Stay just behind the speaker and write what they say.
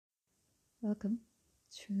Welcome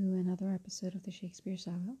to another episode of the Shakespeare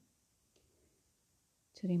Saga.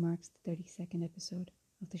 Today marks the 32nd episode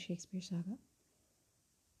of the Shakespeare Saga.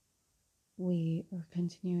 We are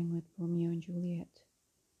continuing with Romeo and Juliet,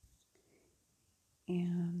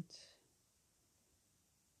 and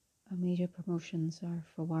our major promotions are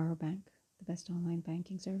for Waro Bank, the best online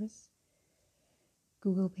banking service,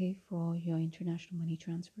 Google Pay for all your international money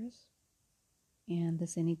transfers, and the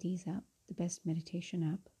Zenides app, the best meditation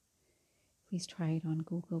app. Please try it on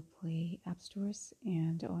Google Play App Stores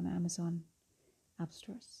and on Amazon App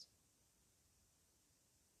Stores.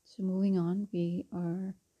 So moving on, we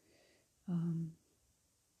are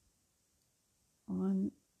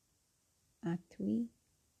on Act 3.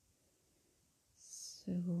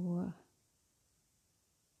 So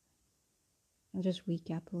I'll just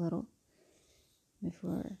recap a little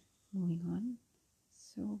before moving on.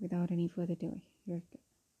 So without any further delay, here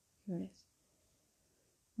it is.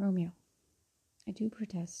 Romeo, I do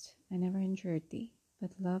protest, I never injured thee, but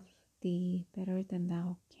love thee better than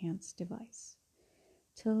thou canst devise,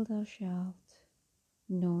 till thou shalt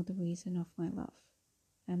know the reason of my love,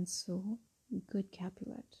 and so, good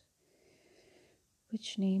Capulet,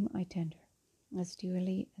 which name I tender, as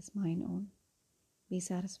dearly as mine own, be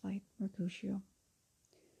satisfied, Mercutio.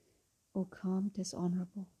 O calm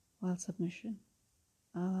dishonorable, while submission,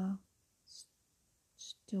 a la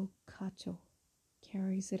stoccato,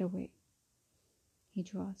 carries it away. He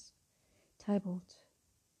draws. Tybalt,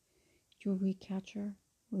 your recatcher,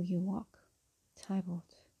 will you walk?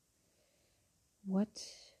 Tybalt, what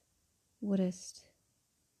wouldst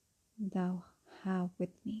thou have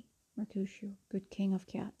with me? Mercutio, good king of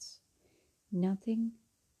cats, nothing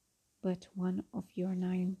but one of your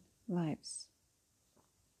 9 lives,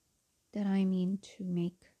 that I mean to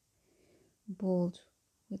make bold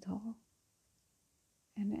withal,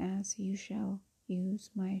 and as you shall use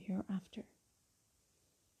my hereafter.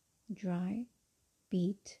 Dry,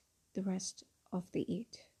 beat the rest of the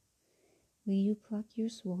 8. Will you pluck your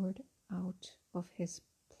sword out of his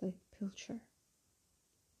pilcher?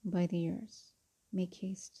 By the ears, make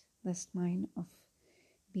haste, lest mine of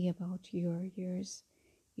be about your ears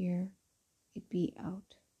ere it be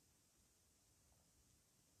out.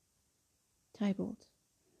 Tybalt,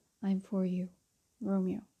 I'm for you.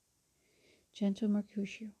 Romeo, gentle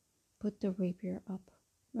Mercutio, put the rapier up.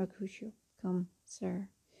 Mercutio, come, sir.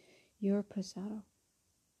 Your passado.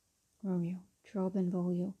 Romeo, draw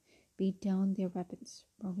Benvolio, beat down their weapons.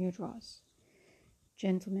 Romeo draws.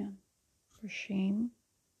 Gentlemen, for shame,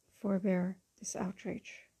 forbear this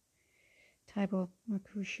outrage. Tybalt,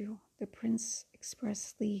 Mercutio, the prince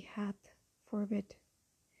expressly hath forbid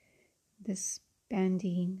this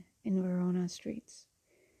bandying in Verona streets.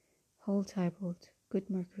 Hold Tybalt, good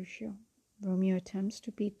Mercutio. Romeo attempts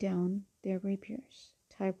to beat down their rapiers.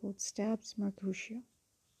 Tybalt stabs Mercutio.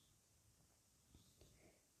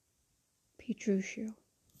 Petruchio,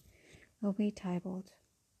 away Tybalt.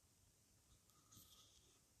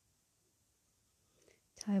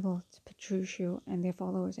 Tybalt, Petruchio, and their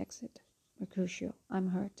followers exit. Mercutio, I'm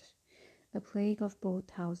hurt. A plague of both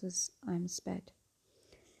houses I'm sped.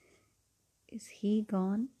 Is he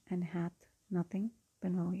gone and hath nothing?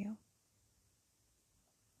 Benvolio,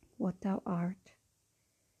 what thou art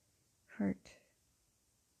hurt.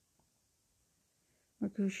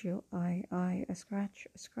 Mercutio, I, a scratch,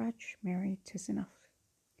 Mary, 'tis enough.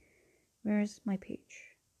 Where's my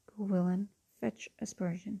page? Go, villain, fetch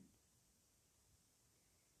aspersion.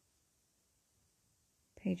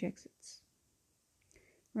 Page exits.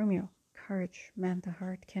 Romeo, courage, man, the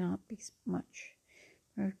heart cannot be much.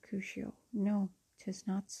 Mercutio, no, 'tis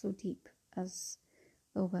not so deep as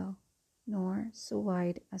a well, nor so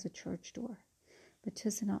wide as a church door, but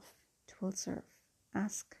 'tis enough, 'twill serve.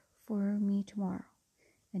 Ask for me tomorrow,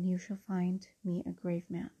 and you shall find me a grave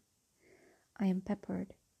man. I am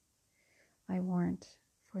peppered, I warrant,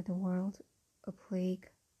 for the world, a plague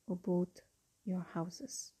of both your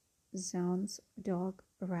houses. Zounds, a dog,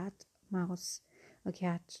 a rat, a mouse, a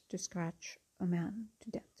cat to scratch a man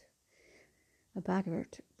to death. A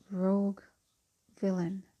braggart, rogue,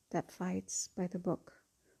 villain that fights by the book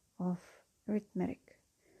of arithmetic.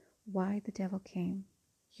 Why the devil came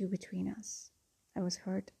you between us? I was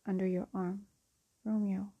hurt under your arm.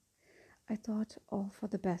 Romeo, I thought all for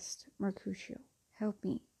the best. Mercutio, help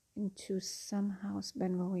me into some house,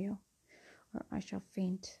 Benvolio, or I shall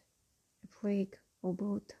faint. A plague, O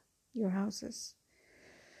both your houses.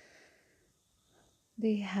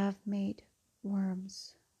 They have made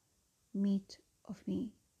worms meat of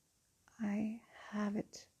me. I have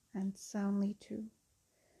it, and soundly too.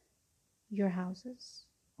 Your houses,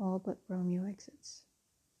 all but Romeo exits.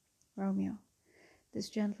 Romeo, this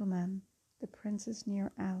gentleman the prince's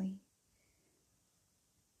near ally.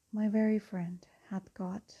 My very friend hath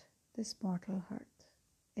got this mortal hurt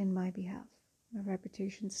in my behalf, my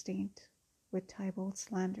reputation stained with Tybalt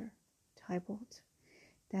slander. Tybalt,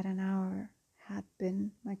 that an hour had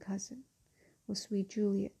been my cousin, O sweet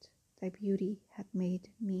Juliet, thy beauty had made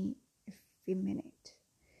me effeminate,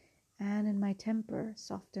 and in my temper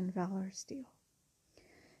softened valor steel.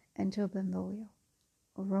 Enter Benvolio.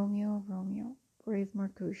 O Romeo, Romeo, brave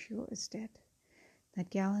Mercutio is dead. That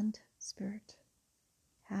gallant spirit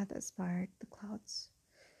hath aspired the clouds,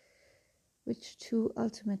 which too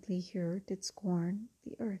ultimately here did scorn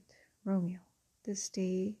the earth. Romeo, this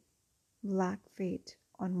day black fate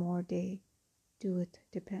on more day doeth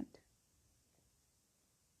depend.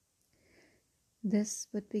 This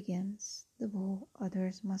but begins the woe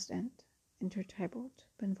others must end. Enter Tybalt,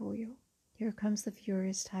 Benvolio. Here comes the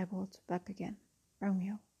furious Tybalt back again.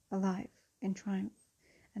 Romeo, alive, in triumph,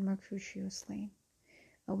 and Mercutio slain.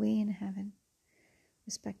 Away in heaven,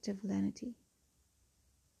 respective lenity,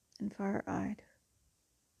 and fire-eyed.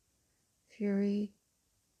 Fury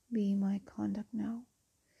be my conduct now.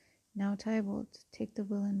 Now, Tybalt, take the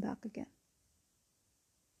villain back again.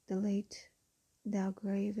 The late thou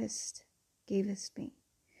gavest me,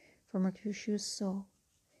 for Mercutio's soul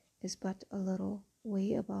is but a little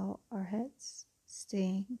way above our heads,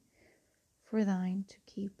 staying for thine to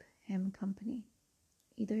keep him company.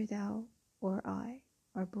 Either thou or I,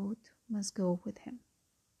 or both, must go with him.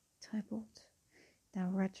 Tybalt, thou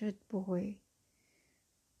wretched boy,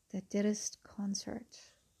 that didst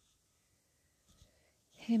concert,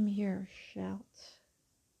 him here shalt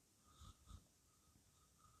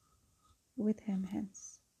with him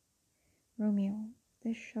hence. Romeo,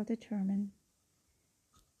 this shall determine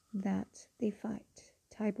that they fight.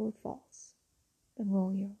 Tybalt falls.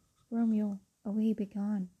 Benvolio, Romeo, away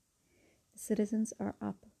begone. The citizens are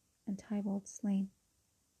up, and Tybalt slain.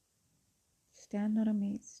 Stand not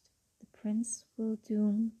amazed. The prince will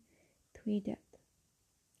doom thee death.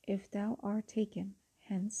 If thou art taken,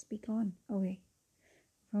 hence begone away.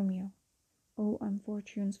 Romeo, O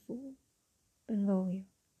unfortune's fool. Benvolio,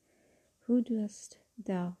 who dost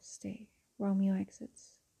thou stay? Romeo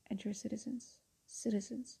exits. Enter citizens.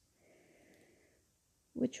 Citizens,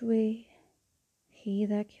 which way? He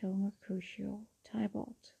that killed Mercutio,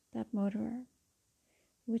 Tybalt, that murderer.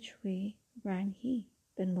 Which way ran he?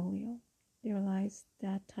 Benvolio, there lies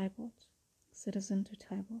that Tybalt. Citizen to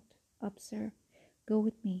Tybalt, up, sir, go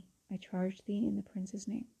with me. I charge thee in the prince's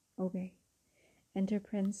name. Obey. Enter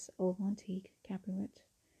Prince, old Montague, Capulet,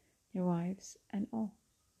 their wives, and all.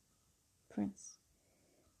 Prince,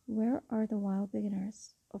 where are the wild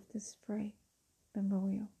beginners of this fray?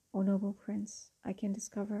 Benvolio, O noble prince, I can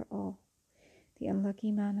discover all. The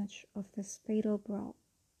unlucky manage of this fatal brawl.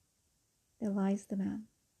 There lies the man,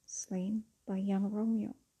 slain by young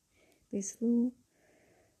Romeo. They slew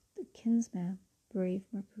the kinsman, brave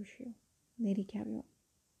Mercutio. Lady Capulet,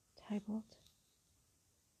 Tybalt.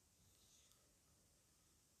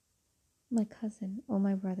 My cousin, O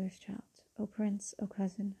my brother's child, O prince, O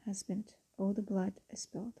cousin, has spent, O the blood is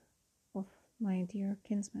spilled, of my dear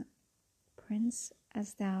kinsman. Prince,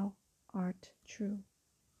 as thou art true.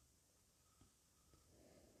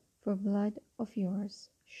 For blood of yours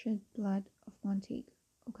shed blood of Montague,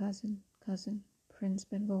 O cousin, cousin, Prince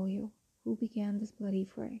Benvolio, who began this bloody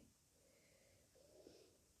fray.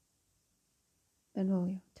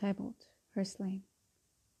 Benvolio, Tybalt, her slain,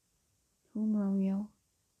 whom Romeo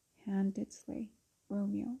hand did slay.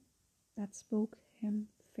 Romeo, that spoke him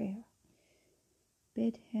fair,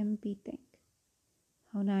 bid him bethink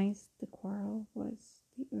how nice the quarrel was,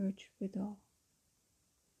 the urge withal.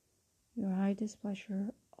 Your high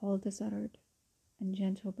displeasure all disuttered, and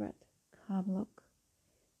gentle breath, calm look,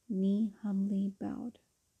 knee humbly bowed,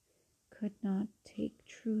 could not take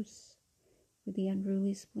truce with the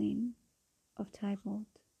unruly spleen of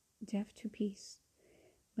Tybalt, deaf to peace,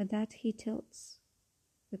 but that he tilts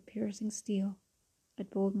with piercing steel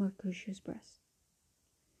at bold Mercutio's breast,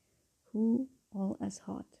 who, all as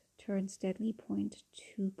hot, turns deadly point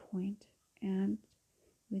to point, and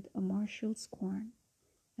with a martial scorn,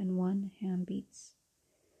 and one hand beats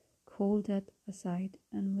cold death aside,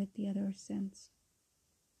 and with the other sends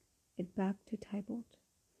it back to Tybalt,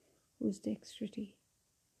 whose dexterity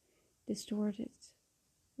distorted.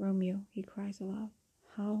 Romeo, he cries aloud,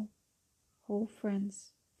 how whole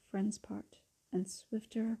friends part, and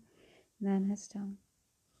swifter than his tongue.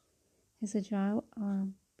 His agile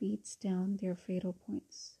arm beats down their fatal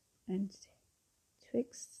points, and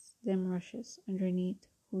twixt them rushes underneath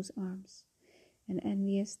whose arms an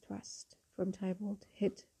envious thrust from Tybalt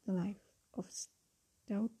hid the life of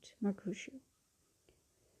stout Mercutio.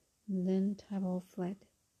 Then Tybalt fled,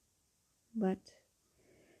 but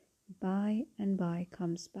by and by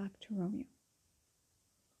comes back to Romeo,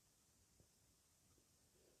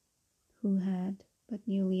 who had but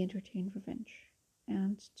newly entertained revenge,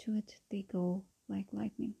 and to it they go like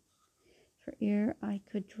lightning. For ere I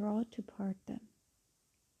could draw to part them,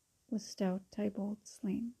 was stout Tybalt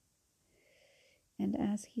slain, and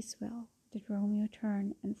as he swell, did Romeo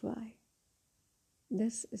turn and fly.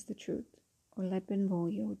 This is the truth, or let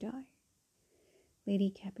Benvolio die.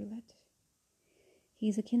 Lady Capulet,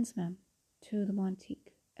 he's a kinsman to the Monteith,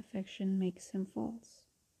 affection makes him false.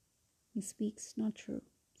 He speaks not true,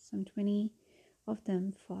 some 20 of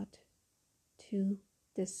them fought to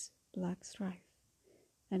this black strife,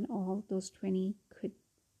 and all those 20 could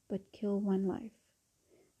but kill one life.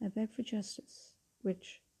 I beg for justice,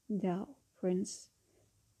 which thou, Prince,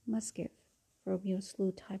 must give. Romeo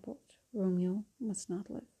slew Tybalt, Romeo must not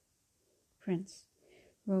live. Prince,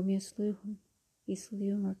 Romeo slew him, he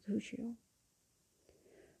slew Mercutio,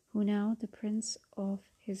 who now the prince of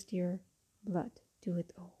his dear blood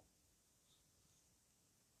doeth owe.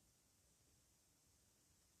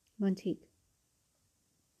 Monteith,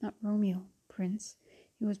 not Romeo, Prince,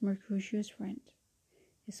 he was Mercutio's friend.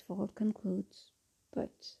 His fault concludes,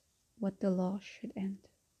 but what the law should end,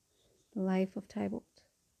 the life of Tybalt,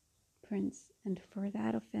 Prince, and for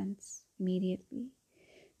that offense, immediately,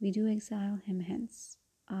 we do exile him hence.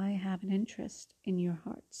 I have an interest in your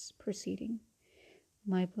heart's proceeding.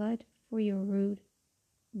 My blood for your rude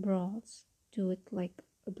brawls doeth like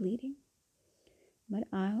a bleeding, but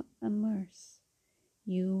I'll amerce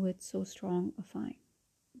you with so strong a fine,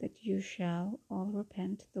 that you shall all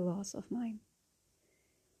repent the loss of mine.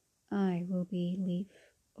 I will be leave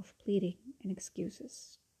of pleading and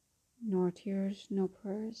excuses, nor tears, no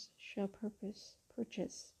prayers shall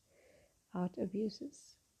purchase out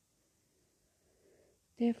abuses.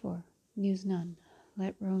 Therefore, use none,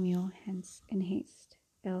 let Romeo hence in haste,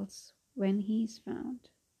 else when he's found,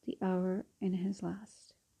 the hour in his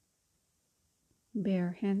last,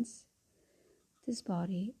 bear hence this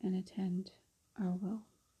body and attend our will.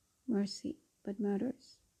 Mercy, but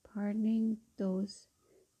murders, pardoning those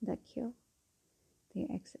that kill, they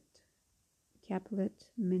exit. Capulet,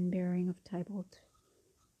 men bearing of Tybalt,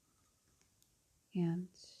 and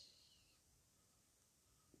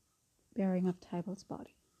bearing of Tybalt's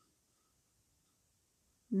body.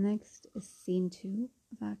 Next is scene 2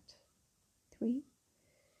 of Act 3.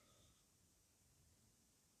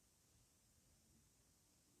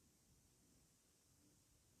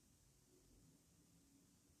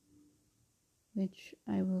 Which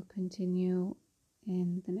I will continue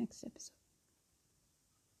in the next episode.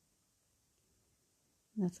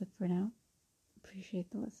 That's it for now. Appreciate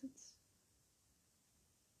the listens.